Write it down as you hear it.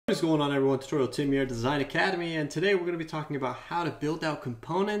What's going on, everyone? Tutorial Tim here, Design Academy, and today we're going to be talking about how to build out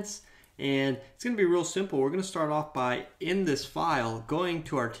components. And it's going to be real simple. We're going to start off by, in this file, going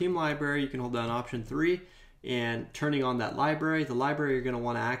to our team library. You can hold down option 3 and turning on that library. The library you're going to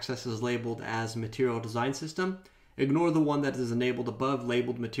want to access is labeled as Material Design System. Ignore the one that is enabled above,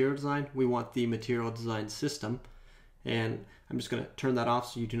 labeled Material Design. We want the Material Design System. And I'm just going to turn that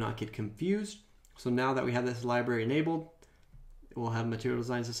off so you do not get confused. So now that we have this library enabled, we'll have Material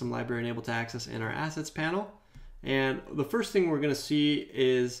Design System library enabled to access in our Assets panel. And the first thing we're going to see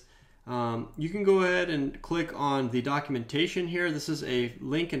is you can go ahead and click on the documentation here. This is a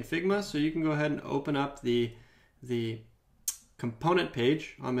link in Figma, so you can go ahead and open up the component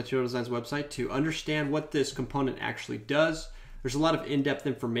page on Material Design's website to understand what this component actually does. There's a lot of in-depth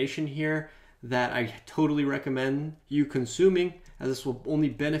information here that I totally recommend you consuming, as this will only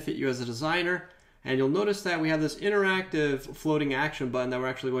benefit you as a designer. And you'll notice that we have this interactive floating action button that we're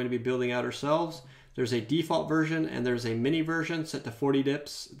actually going to be building out ourselves. There's a default version and there's a mini version set to 40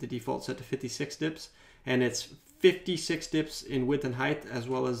 dips. The default set to 56 dips. And it's 56 dips in width and height, as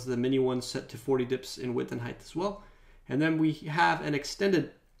well as the mini one set to 40 dips in width and height as well. And then we have an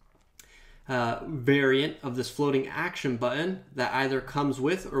extended variant of this floating action button that either comes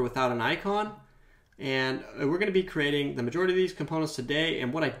with or without an icon. And we're going to be creating the majority of these components today.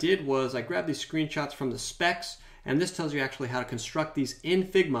 And what I did was I grabbed these screenshots from the specs, and this tells you actually how to construct these in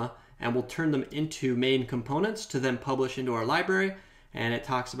Figma, and we'll turn them into main components to then publish into our library. And it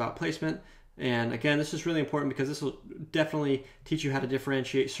talks about placement. And again, this is really important because this will definitely teach you how to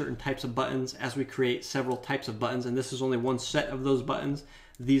differentiate certain types of buttons as we create several types of buttons. And this is only one set of those buttons.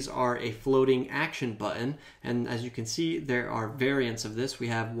 These are a floating action button. And as you can see, there are variants of this. We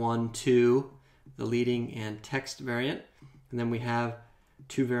have 1, 2, the leading and text variant, and then we have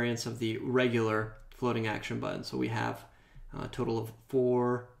 2 variants of the regular floating action button. So we have a total of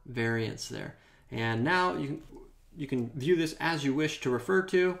 4 variants there. And now you can view this as you wish to refer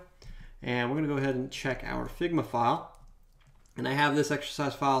to. And we're going to go ahead and check our Figma file. And I have this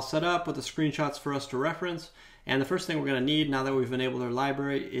exercise file set up with the screenshots for us to reference. And the first thing we're going to need now that we've enabled our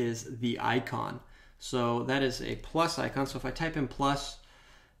library is the icon. So that is a plus icon. So if I type in plus,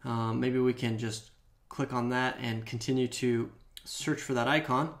 maybe we can just click on that and continue to search for that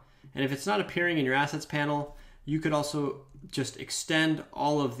icon. And if it's not appearing in your assets panel, you could also just extend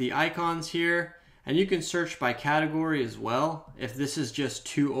all of the icons here, and you can search by category as well. If this is just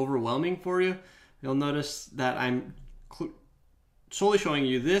too overwhelming for you, you'll notice that I'm solely showing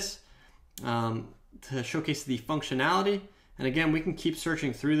you this to showcase the functionality. And again, we can keep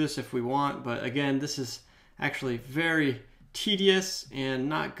searching through this if we want, but again, this is actually very tedious and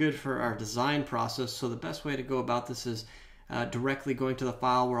not good for our design process. So the best way to go about this is directly going to the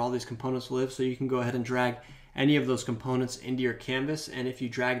file where all these components live. So you can go ahead and drag any of those components into your canvas, and if you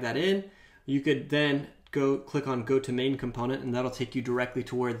drag that in, you could then click on go to main component, and that'll take you directly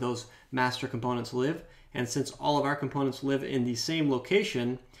to where those master components live. And since all of our components live in the same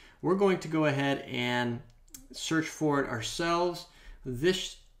location, we're going to go ahead and search for it ourselves.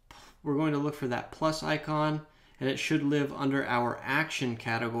 We're going to look for that plus icon, and it should live under our action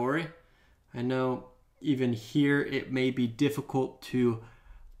category. I know even here it may be difficult to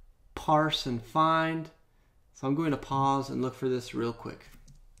parse and find, so I'm going to pause and look for this real quick.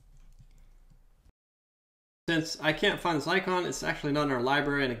 Since I can't find this icon, it's actually not in our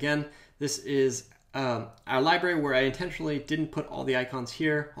library, and again, this is our library where I intentionally didn't put all the icons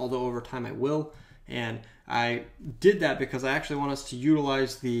here, although over time I will. And I did that because I actually want us to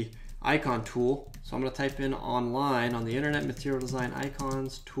utilize the icon tool. So I'm going to type in online on the internet Material Design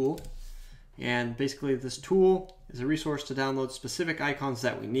Icons tool, and basically this tool is a resource to download specific icons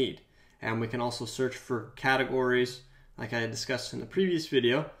that we need. And we can also search for categories like I had discussed in the previous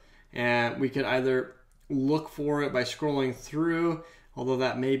video, and we could either look for it by scrolling through, although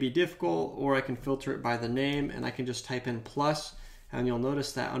that may be difficult, or I can filter it by the name, and I can just type in plus, and you'll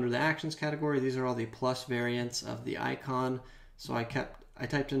notice that under the actions category, these are all the plus variants of the icon. So I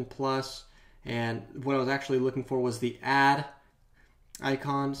typed in plus, and what I was actually looking for was the add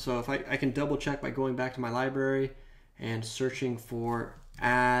icon. So if I can double check by going back to my library and searching for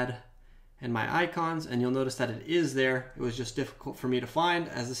add and my icons, and you'll notice that it is there. It was just difficult for me to find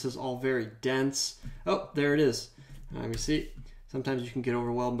as this is all very dense. Oh, there it is. Let me see. Sometimes you can get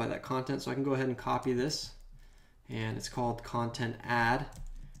overwhelmed by that content, so I can go ahead and copy this, and it's called content add,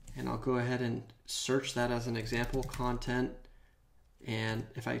 and I'll go ahead and search that as an example, content. And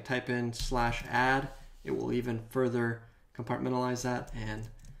if I type in /add, it will even further compartmentalize that. And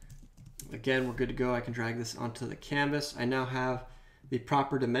again, we're good to go. I can drag this onto the canvas. I now have the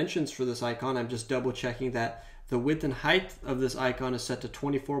proper dimensions for this icon. I'm just double checking that the width and height of this icon is set to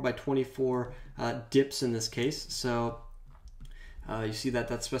 24 by 24 dips in this case. So you see that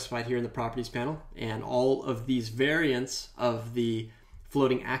that's specified here in the properties panel, and all of these variants of the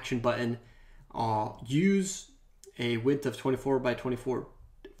floating action button use a width of 24 by 24,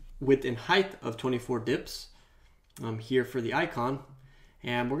 width and height of 24 dips here for the icon.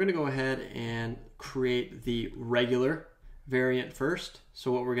 And we're going to go ahead and create the regular variant first.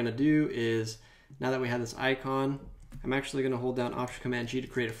 So what we're going to do is, now that we have this icon, I'm actually going to hold down Option Command G to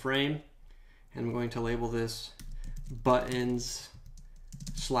create a frame, and I'm going to label this buttons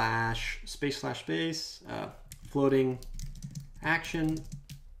 /space floating action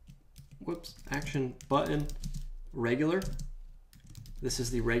button regular. This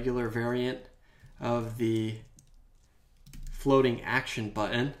is the regular variant of the floating action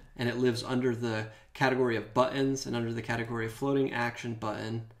button, and it lives under the category of buttons and under the category of floating action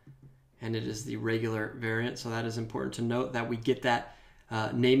button, and it is the regular variant. So that is important to note, that we get that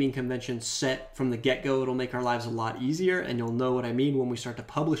naming convention set from the get-go. It'll make our lives a lot easier, and you'll know what I mean when we start to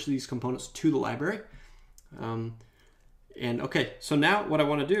publish these components to the library. And okay, so now what I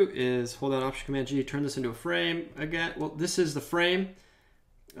want to do is hold down Option Command G, turn this into a frame again. Well, this is the frame,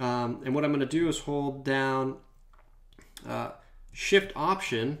 and what I'm going to do is hold down Shift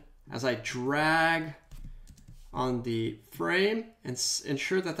Option as I drag on the frame and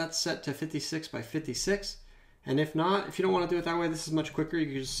ensure that that's set to 56 by 56. And if not, if you don't want to do it that way, this is much quicker. You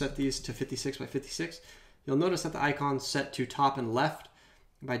can just set these to 56 by 56. You'll notice that the icon's set to top and left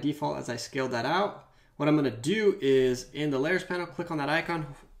by default as I scale that out. What I'm going to do is, in the layers panel, click on that icon,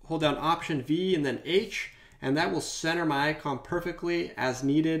 hold down Option V and then H, and that will center my icon perfectly as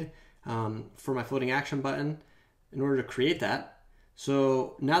needed for my floating action button in order to create that.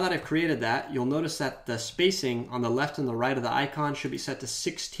 So now that I've created that, you'll notice that the spacing on the left and the right of the icon should be set to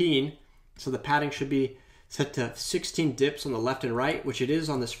 16. So the padding should be set to 16 dips on the left and right, which it is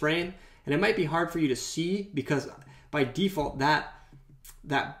on this frame. And it might be hard for you to see because by default that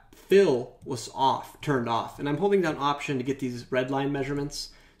fill was turned off. And I'm holding down Option to get these red line measurements.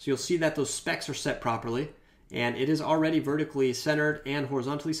 So you'll see that those specs are set properly, and it is already vertically centered and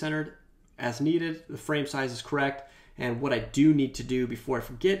horizontally centered as needed. The frame size is correct. And what I do need to do before I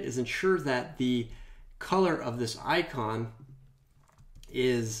forget is ensure that the color of this icon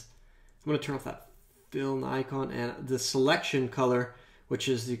is, I'm going to turn off that fill in the icon, and the selection color, which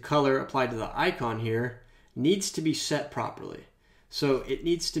is the color applied to the icon here, needs to be set properly. So it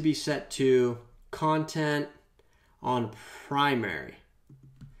needs to be set to content on primary.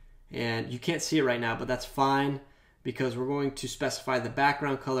 And you can't see it right now, but that's fine because we're going to specify the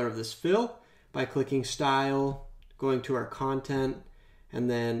background color of this fill by clicking Style, going to our content, and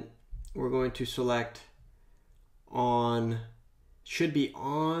then we're going to select on, should be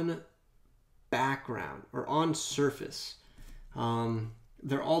on background or on surface.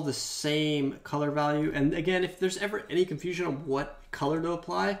 They're all the same color value. And again, if there's ever any confusion on what color to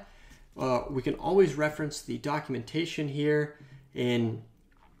apply, we can always reference the documentation here in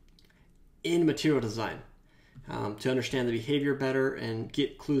material design to understand the behavior better and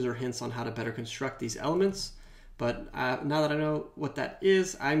get clues or hints on how to better construct these elements. But now that I know what that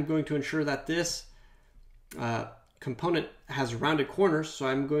is, I'm going to ensure that this component has rounded corners. So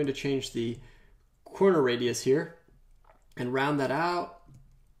I'm going to change the corner radius here and round that out.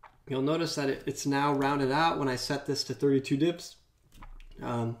 You'll notice that it's now rounded out when I set this to 32 dips,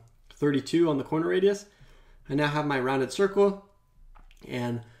 32 on the corner radius. I now have my rounded circle,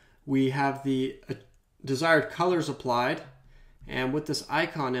 and we have the desired colors applied. And with this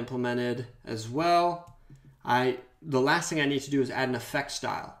icon implemented as well, the last thing I need to do is add an effect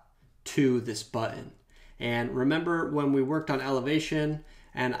style to this button. And remember when we worked on elevation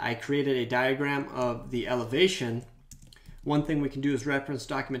and I created a diagram of the elevation, one thing we can do is reference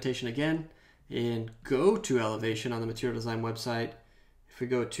documentation again and go to elevation on the material design website. If we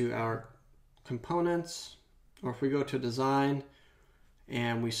go to our components, or if we go to design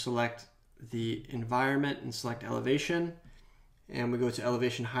and we select the environment and select elevation, and we go to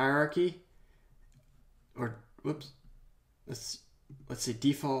elevation hierarchy, or whoops, let's say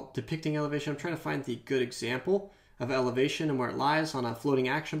default depicting elevation. I'm trying to find the good example of elevation and where it lies on a floating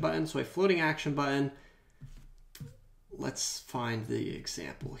action button. So a floating action button, let's find the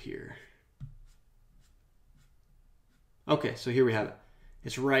example here. Okay, so here we have it.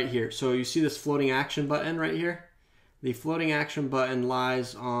 It's right here. So you see this floating action button right here? The floating action button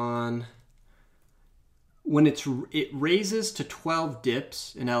lies on, when it raises to 12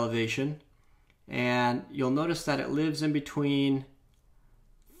 dips in elevation, and you'll notice that it lives in between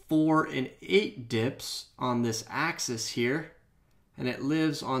 4 and 8 dips on this axis here, and it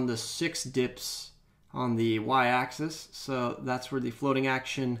lives on the 6 dips on the y-axis. So that's where the floating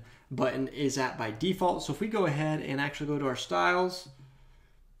action button is at by default. So if we go ahead and actually go to our styles,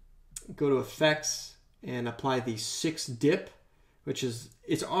 go to effects and apply the 6 dip, which is,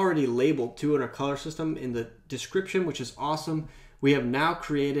 it's already labeled too in our color system in the description, which is awesome. We have now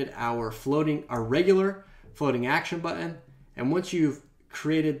created our regular floating action button. And once you've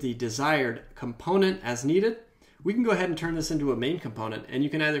created the desired component as needed, we can go ahead and turn this into a main component. And you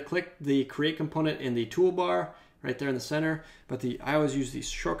can either click the create component in the toolbar right there in the center, but I always use the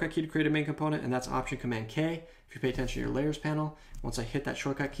shortcut key to create a main component, and that's Option Command K. If you pay attention to your layers panel, once I hit that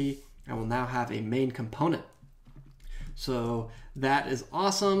shortcut key, I will now have a main component. So that is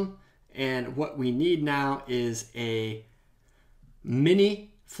awesome. And what we need now is a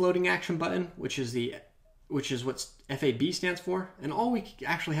mini floating action button, which is what FAB stands for. And all we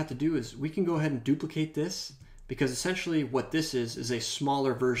actually have to do is we can go ahead and duplicate this, because essentially what this is a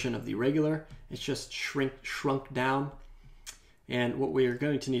smaller version of the regular. It's just shrunk down. And what we are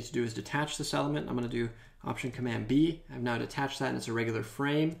going to need to do is detach this element. I'm going to do Option Command B. I've now detached that, and it's a regular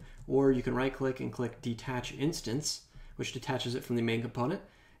frame. Or you can right click and click Detach Instance, which detaches it from the main component.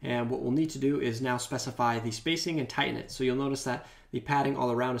 And what we'll need to do is now specify the spacing and tighten it. So you'll notice that the padding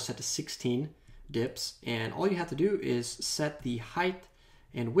all around is set to 16 dips. And all you have to do is set the height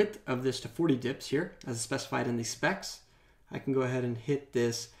and width of this to 40 dips here, as specified in the specs. I can go ahead and hit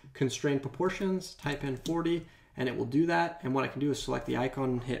this constrain proportions, type in 40, and it will do that. And what I can do is select the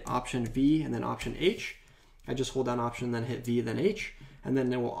icon, hit Option V and then Option H. I just hold down Option, then hit V, then H, and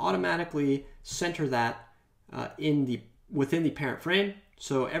then it will automatically center that within the parent frame.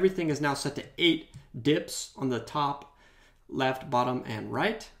 So everything is now set to 8 dips on the top, left, bottom, and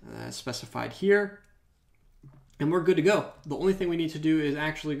right, as specified here. And we're good to go. The only thing we need to do is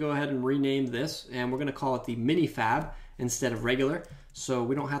actually go ahead and rename this, and we're going to call it the mini fab instead of regular. So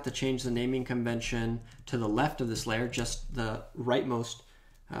we don't have to change the naming convention to the left of this layer, just the rightmost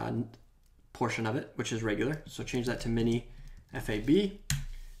portion of it, which is regular. So change that to mini FAB.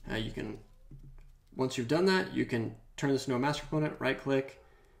 Once you've done that, you can turn this into a master component, right click,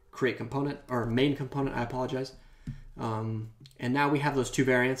 create component, or main component, I apologize. And now we have those 2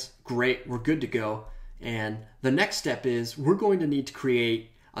 variants. Great, we're good to go. And the next step is we're going to need to create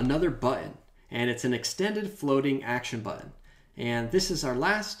another button, and it's an extended floating action button. And this is our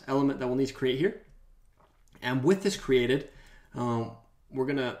last element that we'll need to create here. And with this created, we're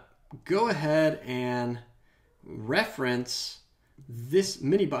gonna go ahead and reference this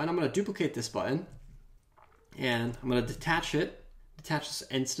mini button. I'm gonna duplicate this button, and I'm gonna detach this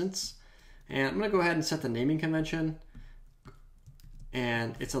instance. And I'm gonna go ahead and set the naming convention,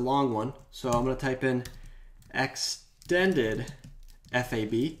 and it's a long one. So I'm going to type in extended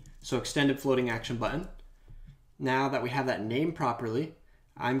FAB, so extended floating action button. Now that we have that name properly,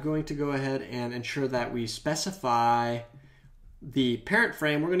 I'm going to go ahead and ensure that we specify the parent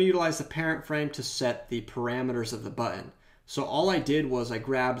frame. We're going to utilize the parent frame to set the parameters of the button. So all I did was I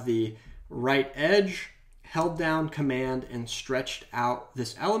grabbed the right edge, held down Command, and stretched out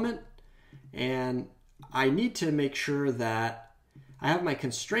this element. And I need to make sure that I have my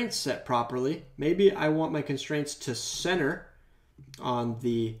constraints set properly. Maybe I want my constraints to center on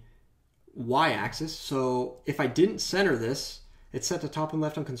the y-axis. So if I didn't center this, it's set to top and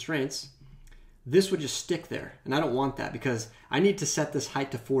left on constraints, this would just stick there. And I don't want that, because I need to set this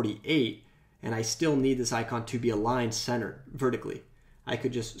height to 48, and I still need this icon to be aligned centered vertically. I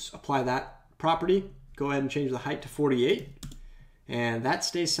could just apply that property, go ahead and change the height to 48, and that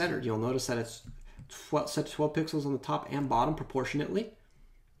stays centered. You'll notice that it's set to 12 pixels on the top and bottom proportionately.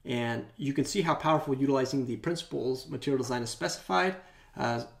 And you can see how powerful utilizing the principles material design is specified.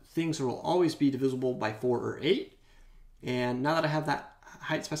 Things will always be divisible by 4 or 8. And now that I have that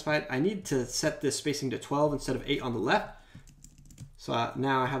height specified, I need to set this spacing to 12 instead of 8 on the left. So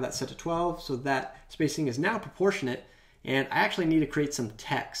now I have that set to 12, so that spacing is now proportionate. And I actually need to create some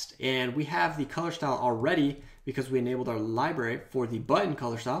text. And we have the color style already because we enabled our library for the button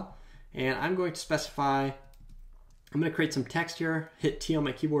color style. And I'm going to specify, I'm going to create some text here, hit T on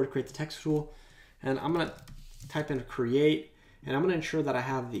my keyboard to create the text tool. And I'm going to type in create, and I'm going to ensure that I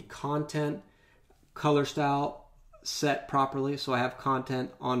have the content color style set properly. So I have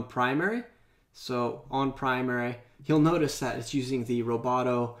content on primary. So on primary, you'll notice that it's using the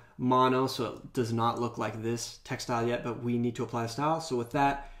Roboto mono, so it does not look like this text style yet, but we need to apply the style. So with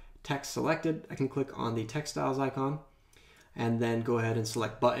that text selected, I can click on the text styles icon and then go ahead and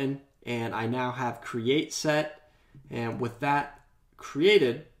select button. And I now have create set. And with that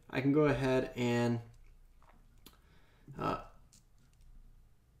created, I can go ahead and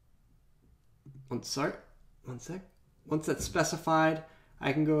once that's specified,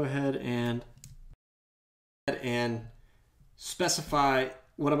 I can go ahead and and specify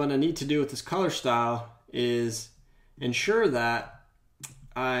what I'm going to need to do with this color style is ensure that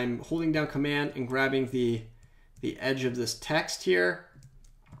I'm holding down Command and grabbing the edge of this text here,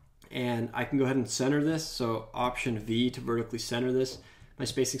 and I can go ahead and center this. So Option V to vertically center this. My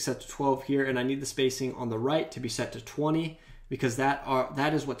spacing set to 12 here, and I need the spacing on the right to be set to 20 because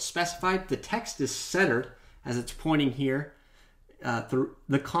that is what's specified. The text is centered as it's pointing here.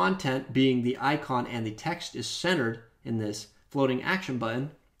 The content being the icon and the text is centered in this floating action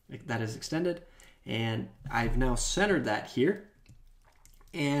button that is extended, and I've now centered that here.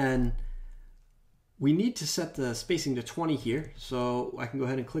 And we need to set the spacing to 20 here, so I can go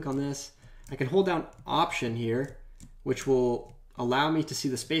ahead and click on this. I can hold down Option here, which will allow me to see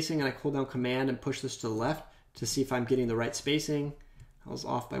the spacing, and I can hold down Command and push this to the left to see if I'm getting the right spacing. I was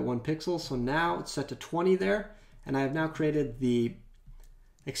off by 1 pixel, so now it's set to 20 there, and I have now created the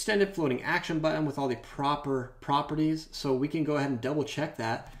extended floating action button with all the proper properties. So we can go ahead and double check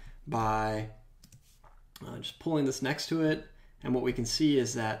that by just pulling this next to it, and what we can see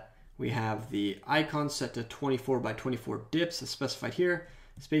is that we have the icon set to 24 by 24 dips as specified here,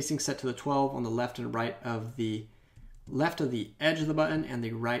 spacing set to the 12 on the left and right of the edge of the button and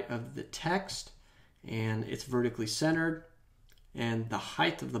the right of the text, and it's vertically centered, and the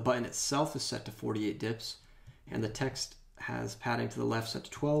height of the button itself is set to 48 dips, and the text has padding to the left set to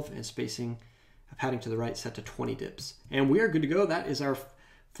 12 and spacing padding to the right set to 20 dips. And we are good to go. That is our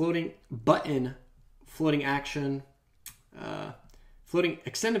floating button,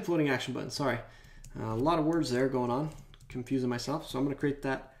 extended floating action button. Sorry, a lot of words there going on, confusing myself. So I'm going to create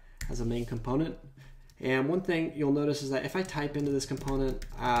that as a main component. And one thing you'll notice is that if I type into this component,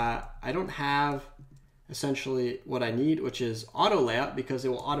 I don't have essentially what I need, which is auto layout, because it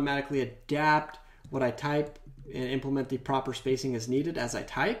will automatically adapt what I type and implement the proper spacing as needed as I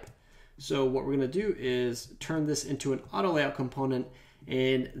type. So what we're going to do is turn this into an auto layout component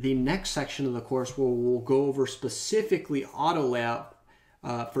in the next section of the course, where we'll go over specifically auto layout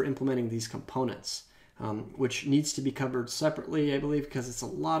for implementing these components, which needs to be covered separately, I believe, because it's a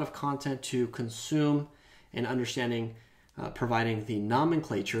lot of content to consume and understanding, providing the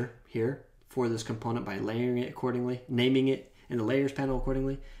nomenclature here for this component by layering it accordingly, naming it in the layers panel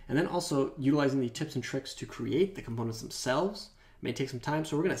accordingly, and then also utilizing the tips and tricks to create the components themselves. It may take some time,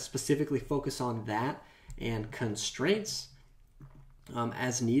 so we're going to specifically focus on that and constraints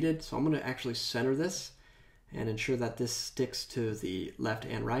as needed. So I'm going to actually center this and ensure that this sticks to the left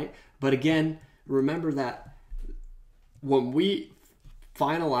and right. But again, remember that when we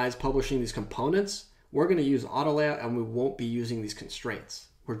finalize publishing these components, we're going to use auto layout and we won't be using these constraints.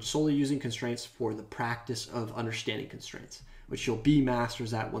 We're solely using constraints for the practice of understanding constraints, which you'll be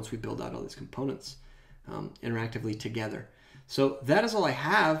masters at once we build out all these components interactively together. So that is all I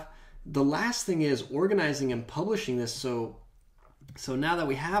have. The last thing is organizing and publishing this. So now that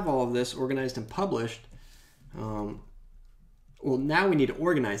we have all of this organized and published, well, now we need to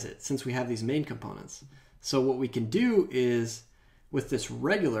organize it since we have these main components. So what we can do is, with this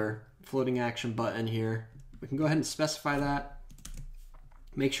regular floating action button here, we can go ahead and specify that,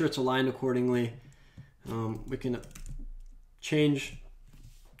 make sure it's aligned accordingly. We can change,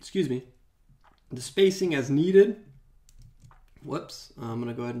 the spacing as needed. Whoops, I'm going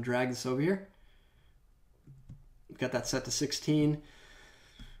to go ahead and drag this over here. Got that set to 16.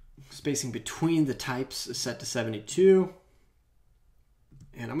 Spacing between the types is set to 72.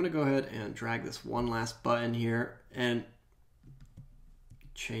 And I'm going to go ahead and drag this one last button here and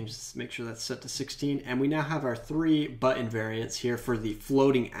change this, make sure that's set to 16. And we now have our 3 button variants here for the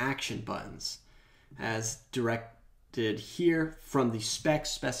floating action buttons as directed here from the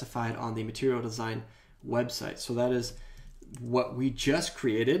specs specified on the Material Design website. So that is what we just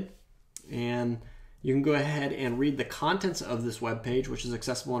created. And you can go ahead and read the contents of this web page, which is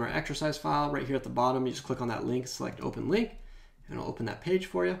accessible in our exercise file right here at the bottom. You just click on that link, select open link, and it'll open that page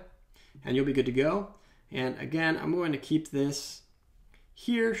for you, and you'll be good to go. And again, I'm going to keep this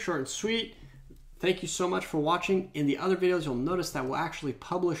here, short and sweet. Thank you so much for watching. In the other videos, you'll notice that we'll actually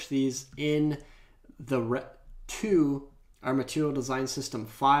publish these in to our Material Design System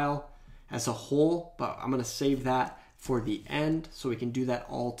file as a whole, but I'm going to save that for the end so we can do that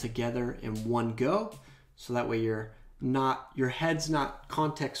all together in one go. So that way your head's not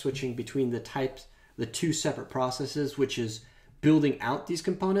context switching between the types, the 2 separate processes, which is building out these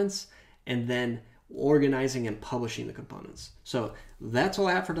components and then organizing and publishing the components. So that's all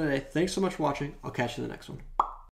I have for today. Thanks so much for watching. I'll catch you in the next one.